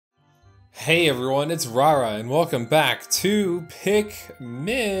Hey everyone, it's Rara and welcome back to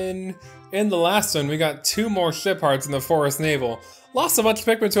Pikmin. In the last one, we got 2 more ship hearts in the Forest Naval, lost a bunch of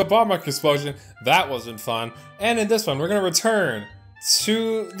Pikmin to a bomb rock explosion, that wasn't fun, and in this one, we're gonna return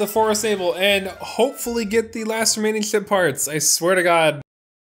to the Forest Naval and hopefully get the last remaining ship parts, I swear to God.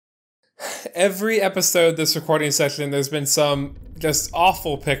 Every episode this recording session, there's been some just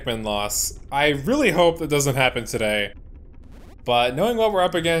awful Pikmin loss. I really hope that doesn't happen today. But knowing what we're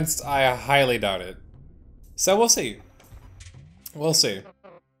up against, I highly doubt it. So we'll see. We'll see.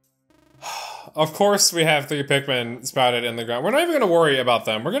 Of course we have 3 Pikmin sprouted in the ground. We're not even gonna worry about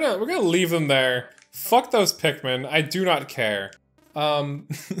them. We're gonna leave them there. Fuck those Pikmin. I do not care.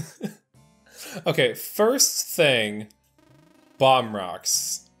 Okay, first thing, bomb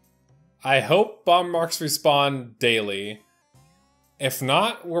rocks. I hope bomb rocks respawn daily. If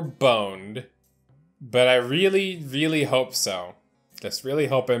not, we're boned. But I really, really hope so. Just really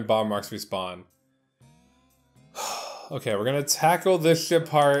hoping bomb rocks respawn. Okay, we're gonna tackle this ship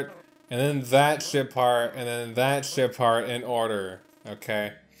part, and then that ship part, and then that ship part in order.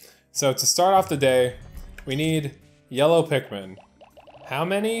 Okay? So to start off the day, we need yellow Pikmin. How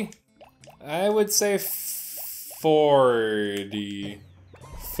many? I would say 40.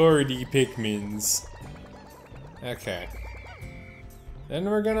 40 Pikmins. Okay. Then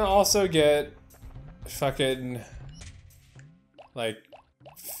we're gonna also get fucking like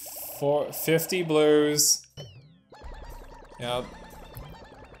 50 blues. Yep.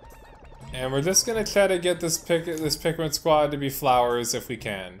 And we're just gonna try to get this Pikmin squad to be flowers if we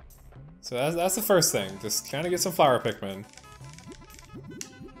can. So that's the first thing. Just trying to get some flower Pikmin.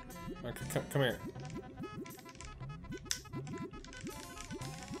 Okay, come here.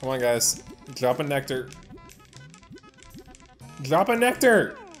 Come on, guys. Drop a nectar. Drop a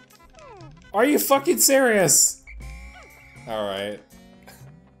nectar! Are you fucking serious? Alright.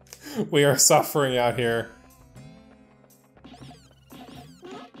 We are suffering out here.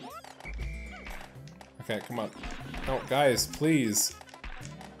 Okay, come on. Oh, guys, please.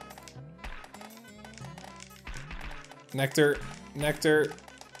 Nectar. Nectar.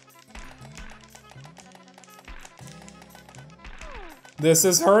 This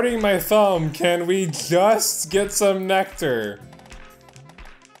is hurting my thumb. Can we just get some nectar?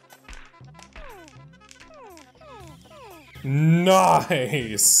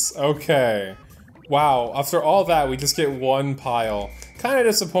 Nice! Okay. Wow, after all that, we just get 1 pile. Kinda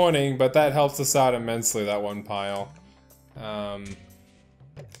disappointing, but that helps us out immensely, that 1 pile.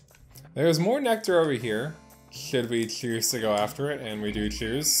 There's more nectar over here. Should we choose to go after it? And we do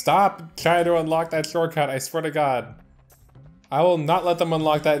choose. Stop trying to unlock that shortcut, I swear to God. I will not let them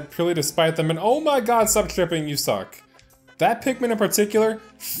unlock that purely to spite them, and oh my God, stop tripping, you suck. That Pikmin in particular,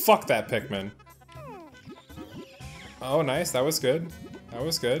 fuck that Pikmin. Oh, nice. That was good. That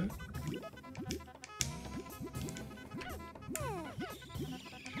was good.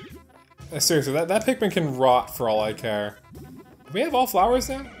 Seriously, that Pikmin can rot for all I care. Do we have all flowers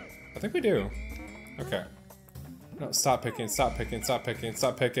now? I think we do. Okay. No, stop picking, stop picking, stop picking,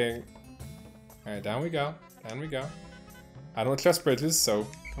 stop picking. Alright, down we go. Down we go. I don't trust bridges, so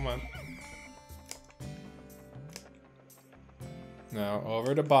come on. Now,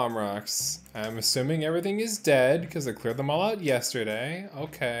 over to bomb rocks. I'm assuming everything is dead, because I cleared them all out yesterday.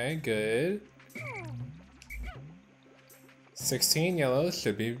 Okay, good. 16 yellows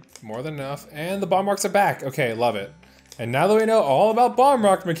should be more than enough. And the bomb rocks are back. Okay, love it. And now that we know all about bomb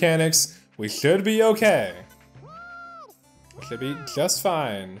rock mechanics, we should be okay. We should be just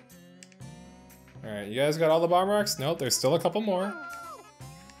fine. Alright, you guys got all the bomb rocks? Nope, there's still a couple more.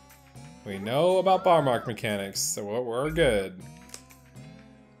 We know about bomb rock mechanics, so we're good.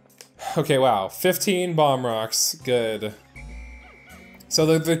 Okay, wow, 15 bomb rocks, good.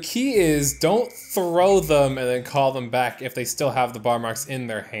 So the key is don't throw them and then call them back if they still have the bomb rocks in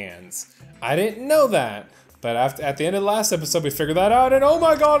their hands. I didn't know that, but at the end of the last episode we figured that out, and oh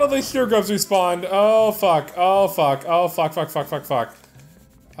my God, all the sheer grubs respawned. Oh fuck, oh fuck, oh fuck, fuck, fuck, fuck, fuck.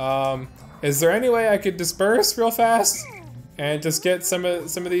 Is there any way I could disperse real fast and just get some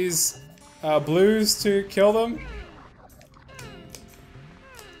of these blues to kill them?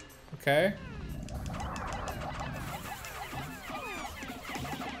 Okay.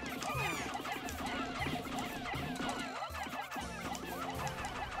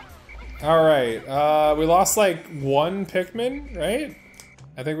 Alright, we lost like 1 Pikmin, right?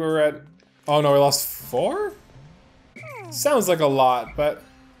 I think we were at... Oh no, we lost 4? Sounds like a lot, but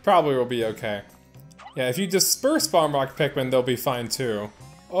probably will be okay. Yeah, if you disperse bomb rock Pikmin, they'll be fine too.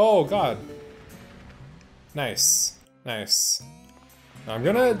 Oh God. Nice. Nice. I'm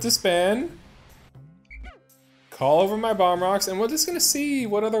gonna disband. call over my bomb rocks, and we're just gonna see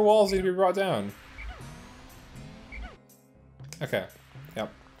what other walls need to be brought down. Okay,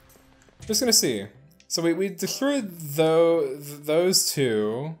 yep. Just gonna see. So we destroyed those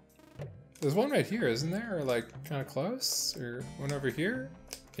two. There's one right here, isn't there? Or like kind of close? Or one over here?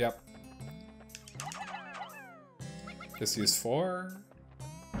 Yep. Just use 4.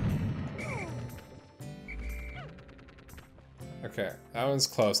 Okay, that one's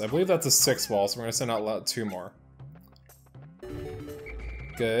close. I believe that's a 6 wall, so we're gonna send out 2 more.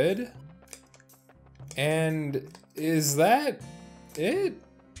 Good. And is that it?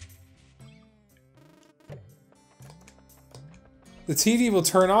 The TV will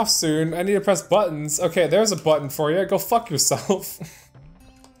turn off soon. I need to press buttons. Okay, there's a button for you. Go fuck yourself.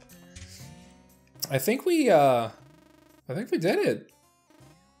 I think we did it.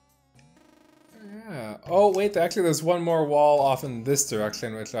 Yeah. Oh, wait, actually there's one more wall off in this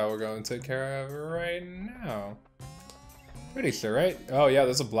direction, which I will go and take care of right now. Pretty sure, right? Oh yeah,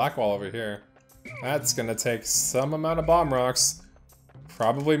 there's a black wall over here. That's gonna take some amount of bomb rocks.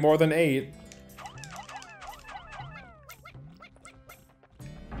 Probably more than 8.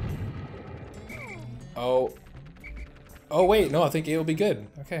 Oh. Oh wait, no, I think 8 will be good.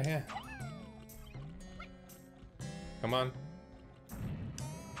 Okay, yeah. Come on.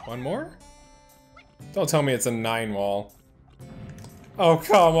 One more? Don't tell me it's a 9 wall. Oh,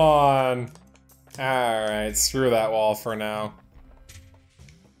 come on! Alright, screw that wall for now.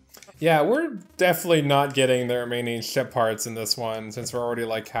 Yeah, we're definitely not getting the remaining ship parts in this one, since we're already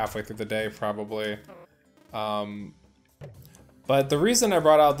like halfway through the day, probably. But the reason I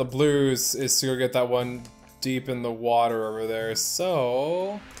brought out the blues is to go get that one deep in the water over there,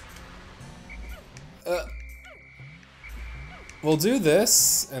 so... we'll do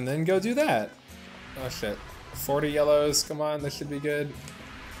this, and then go do that. Oh shit. 40 yellows, come on, this should be good.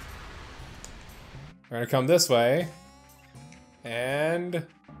 We're gonna come this way. And...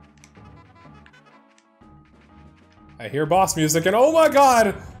 I hear boss music, and oh my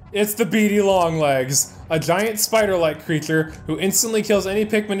god! It's the beady longlegs, a giant spider-like creature who instantly kills any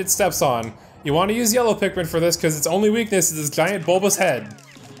Pikmin it steps on. You want to use yellow Pikmin for this because its only weakness is its giant bulbous head.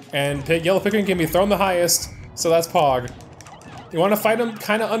 And yellow Pikmin can be thrown the highest, so that's Pog. You want to fight him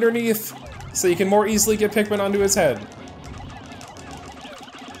kind of underneath, so you can more easily get Pikmin onto his head.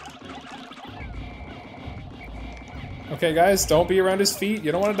 Okay guys, don't be around his feet,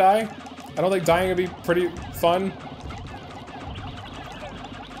 you don't want to die. I don't think dying would be pretty fun.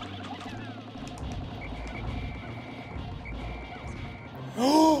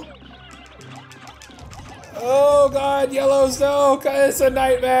 Oh god, yellows, no! It's a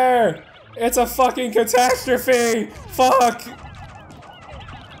nightmare! It's a fucking catastrophe! Fuck!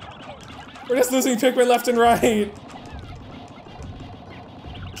 We're just losing Pikmin left and right!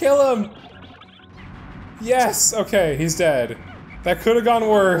 Kill him! Yes! Okay, he's dead. That could have gone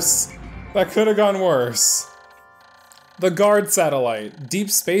worse. That could have gone worse. The guard satellite. Deep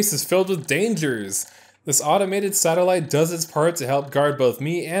space is filled with dangers. This automated satellite does its part to help guard both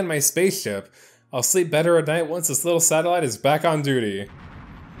me and my spaceship. I'll sleep better at night once this little satellite is back on duty.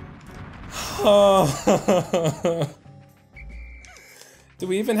 Do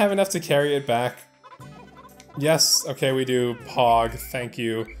we even have enough to carry it back? Yes, okay, we do. Pog, thank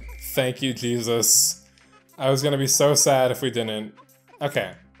you. Thank you, Jesus. I was gonna be so sad if we didn't.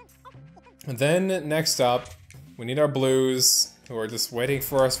 Okay. And then, next up, we need our blues, who are just waiting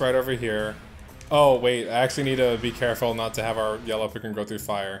for us right over here. Oh, wait, I actually need to be careful not to have our yellow Pikmin go through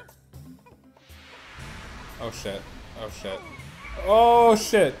fire. Oh shit. Oh shit. Oh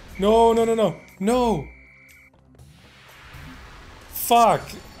shit! No, no, no, no! No! Fuck!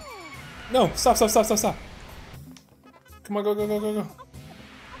 No! Stop, stop, stop, stop, stop! Come on, go, go, go, go, go!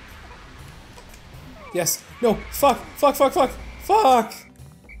 Yes! No! Fuck! Fuck, fuck, fuck! Fuck!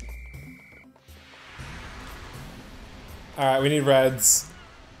 Alright, we need reds.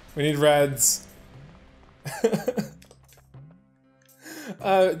 We need reds.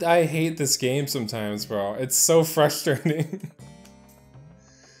 I hate this game sometimes, bro. It's so frustrating.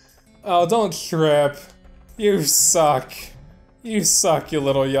 Oh, don't trip. You suck. You suck, you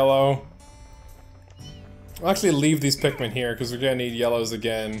little yellow. I'll actually leave these Pikmin here, because we're gonna need yellows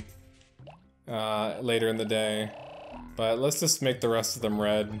again later in the day. But let's just make the rest of them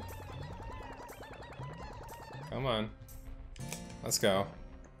red. Come on. Let's go.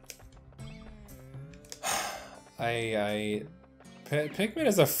 Pikmin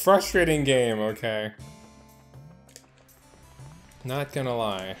is a frustrating game, okay? Not gonna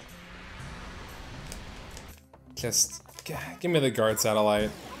lie. Just give me the guard satellite.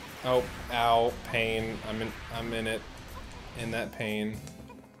 Oh, ow, pain. I'm in it. In that pain.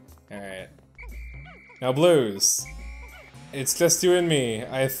 Alright. Now blues. It's just you and me.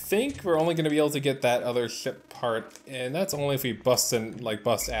 I think we're only gonna be able to get that other ship part, and that's only if we bust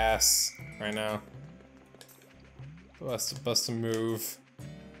ass right now. Bust a move.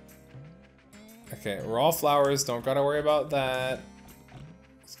 Okay, we're all flowers, don't gotta worry about that.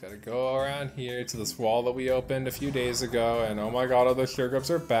 Just gotta go around here to this wall that we opened a few days ago, and oh my god, all those sugar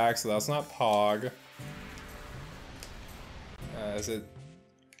grubs are back, so that's not Pog. Is it?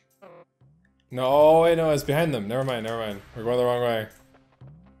 No, wait, no, it's behind them. Never mind, never mind. We're going the wrong way.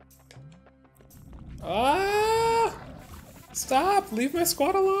 Ah! Stop! Leave my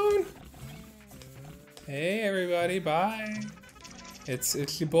squad alone! Hey, everybody, bye. It's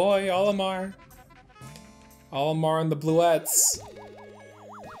your boy, Olimar. Olimar and the Bluettes.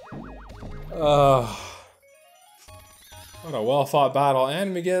 What a well-fought battle,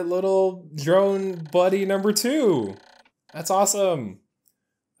 and we get little drone buddy number 2. That's awesome.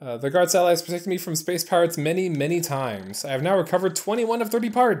 The guard satellites protected me from space pirates many, many times. I have now recovered 21 of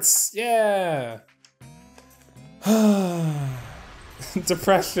 30 parts. Yeah.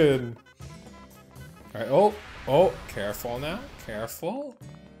 Depression. All right. Oh, careful now. Careful.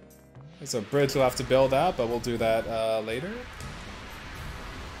 There's a bridge we'll have to build out, but we'll do that later.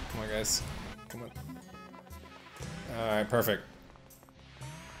 Come on, guys. Come on. All right, perfect.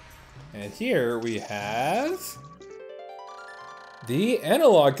 And here we have the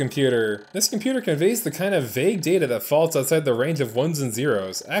analog computer. This computer conveys the kind of vague data that falls outside the range of ones and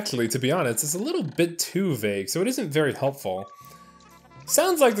zeros. Actually, to be honest, it's a little bit too vague, so it isn't very helpful.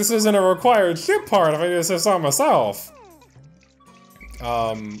 Sounds like this isn't a required ship part if I just saw myself.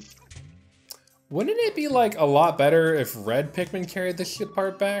 Wouldn't it be like a lot better if red Pikmin carried the ship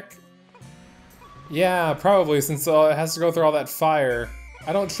part back? Yeah, probably, since it has to go through all that fire.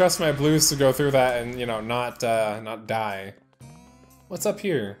 I don't trust my blues to go through that and, you know, not die. What's up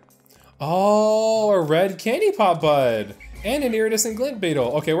here? Oh, a red candy pop bud and an iridescent glint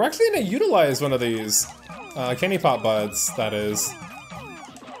beetle. Okay, we're actually gonna utilize one of these candy pop buds. That is.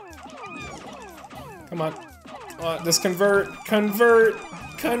 Come on, just convert.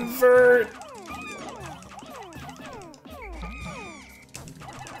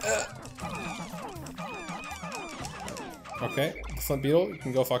 Okay, the flint beetle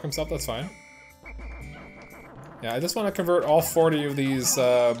can go fuck himself. That's fine. Yeah, I just want to convert all 40 of these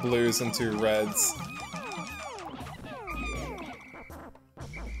blues into reds.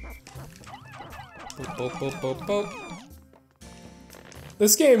 Boop, boop, boop, boop, boop.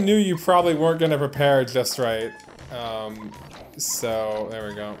 This game knew you probably weren't going to prepare just right. So, there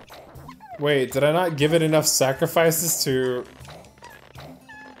we go. Wait, did I not give it enough sacrifices to...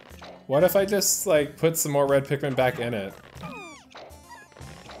 What if I just, like, put some more red Pikmin back in it?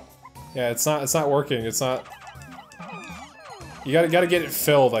 Yeah, it's not working. It's not... You gotta get it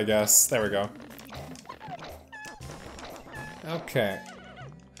filled, I guess. There we go. Okay.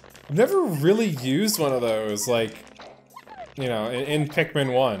 I've never really used one of those, like, you know, in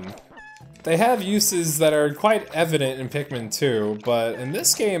Pikmin 1. They have uses that are quite evident in Pikmin 2, but in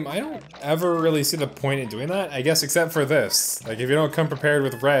this game, I don't ever really see the point in doing that, I guess, except for this. Like, if you don't come prepared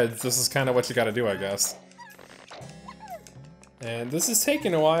with reds, this is kind of what you gotta do, I guess. And this is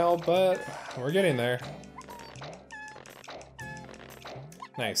taking a while, but we're getting there.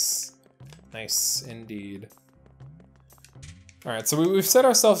 Nice. Nice, indeed. Alright, so we've set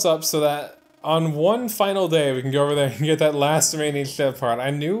ourselves up so that on one final day we can go over there and get that last remaining ship part.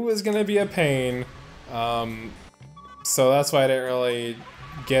 I knew it was gonna be a pain, so that's why I didn't really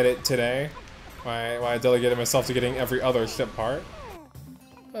get it today. Why I delegated myself to getting every other ship part.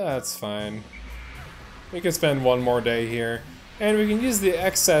 But that's fine. We can spend one more day here. And we can use the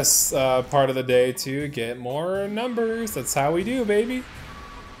excess part of the day to get more numbers. That's how we do, baby.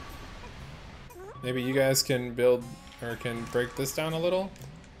 Maybe you guys can build, or can break this down a little?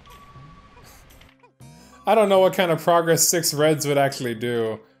 I don't know what kind of progress 6 reds would actually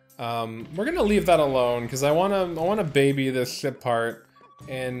do. We're gonna leave that alone, because I wanna baby this ship part,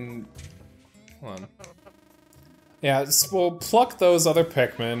 and... Hold on. Yeah, we'll pluck those other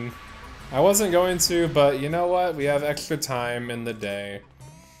Pikmin. I wasn't going to, but you know what? We have extra time in the day.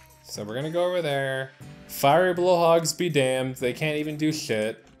 So we're gonna go over there. Fiery blowhogs be damned, they can't even do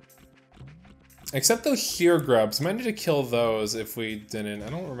shit. Except those sheer grubs. Might need to kill those if we didn't. I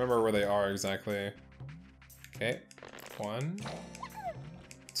don't remember where they are exactly. Okay. 1,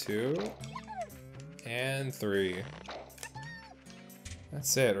 2, and 3.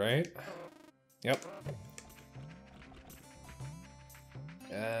 That's it, right? Yep.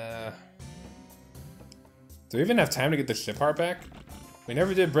 Do we even have time to get the ship part back? We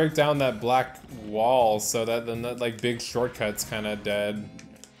never did break down that black wall, so that then that like big shortcut's kind of dead.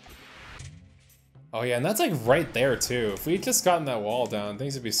 Oh yeah, and that's like right there too. If we had just gotten that wall down,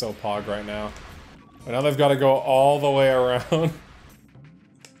 things would be so pog right now. But now they've got to go all the way around.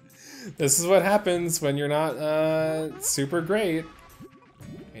 This is what happens when you're not super great.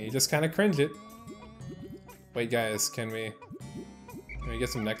 And you just kind of cringe it. Wait guys, can we get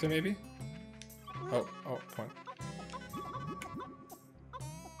some nectar maybe? Oh, come on.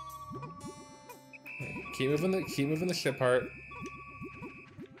 Keep moving the ship part.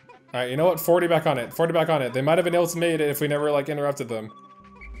 Alright, you know what? 40 back on it. 40 back on it. They might have been able to make it if we never, like, interrupted them.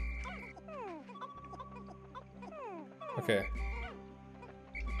 Okay.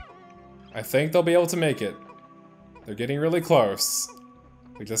 I think they'll be able to make it. They're getting really close.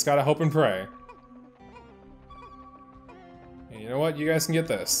 We just gotta hope and pray. And you know what? You guys can get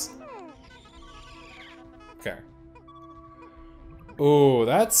this. Okay. Ooh,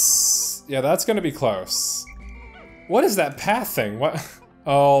 that's... yeah, that's gonna be close. What is that path thing? What?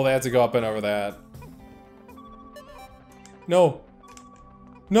 Oh, they had to go up and over that. No.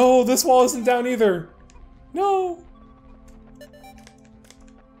 No, this wall isn't down either. No.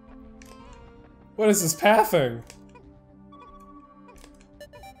 What is this path thing?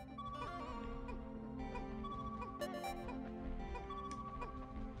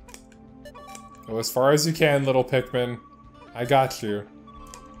 Go as far as you can, little Pikmin. I got you.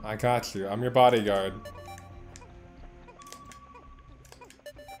 I got you. I'm your bodyguard.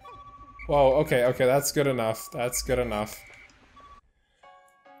 Whoa, okay, that's good enough. That's good enough.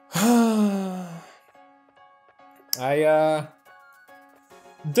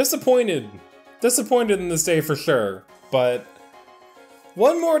 Disappointed. Disappointed in this day for sure, but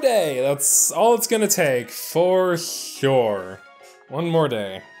one more day, that's all it's gonna take, for sure. One more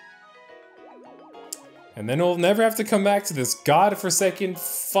day. And then we'll never have to come back to this godforsaken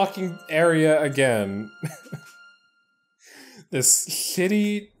fucking area again. This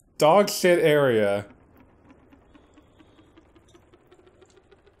shitty dog shit area.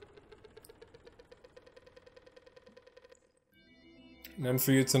 None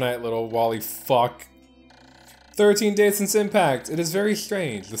for you tonight, little Wally fuck. 13 days since impact. It is very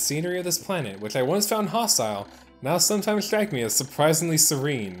strange. The scenery of this planet, which I once found hostile, now sometimes strike me as surprisingly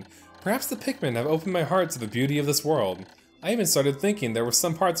serene. Perhaps the Pikmin have opened my heart to the beauty of this world. I even started thinking there were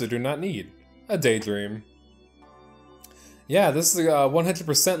some parts I do not need. A daydream. Yeah, this is a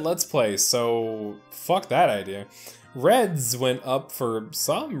 100% Let's Play, so fuck that idea. Reds went up for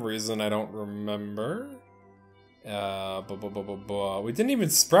some reason I don't remember. We didn't even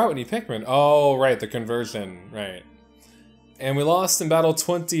sprout any Pikmin. Oh, right, the conversion, right. And we lost in battle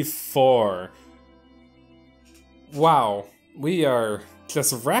 24. Wow, we are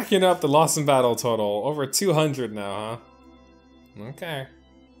just racking up the loss in battle total. Over 200 now, huh? Okay.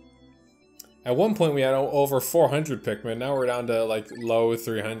 At one point we had over 400 Pikmin, now we're down to like low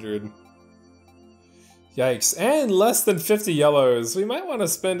 300. Yikes, and less than 50 yellows. We might want to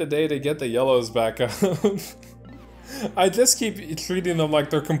spend a day to get the yellows back up. I just keep treating them like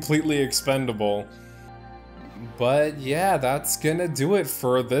they're completely expendable. But yeah, that's gonna do it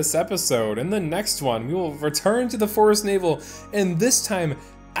for this episode. In the next one, we will return to the Forest Naval and this time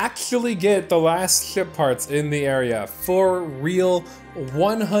actually get the last ship parts in the area. For real,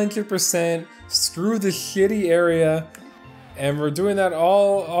 100%, screw the shitty area. And we're doing that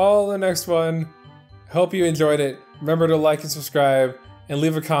all the next one. Hope you enjoyed it. Remember to like and subscribe and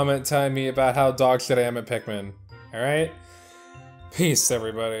leave a comment telling me about how dog shit I am at Pikmin. Alright? Peace,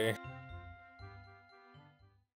 everybody.